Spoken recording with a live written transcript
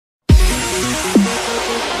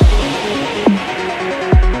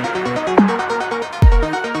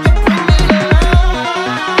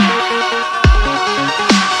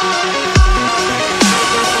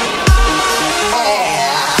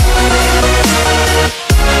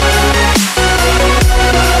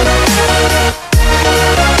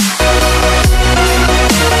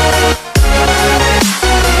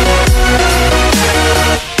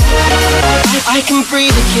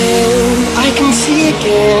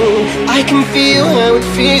can feel how it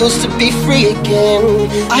feels to be free again.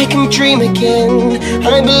 I can dream again,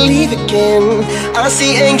 I believe again. I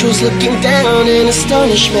see angels looking down in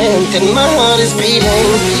astonishment, and my heart is beating.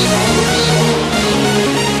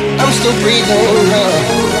 I'm still breathing,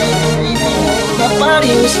 my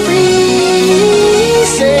body was freezing.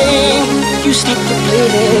 You stopped the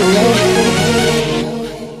bleeding,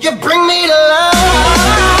 you bring me to life.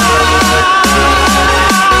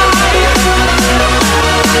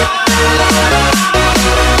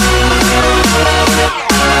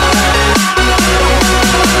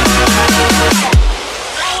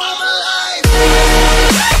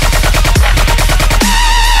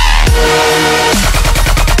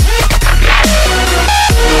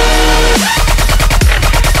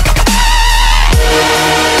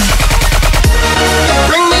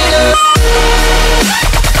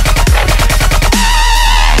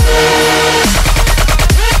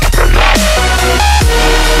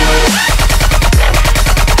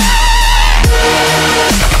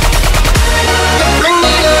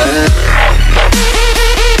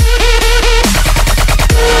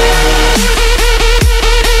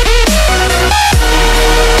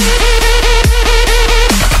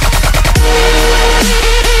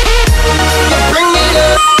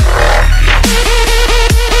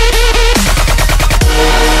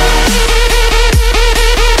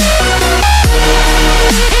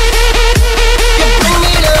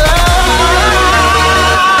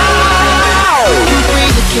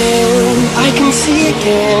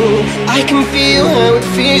 I can feel how it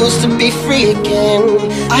feels to be free again.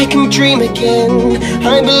 I can dream again,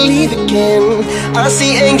 I believe again. I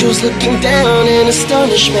see angels looking down in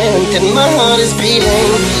astonishment, and my heart is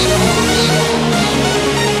beating.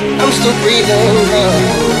 I'm still breathing,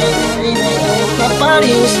 my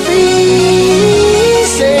body was freezing.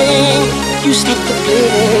 You stopped the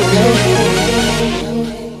bleeding,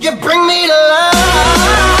 you bring me to life.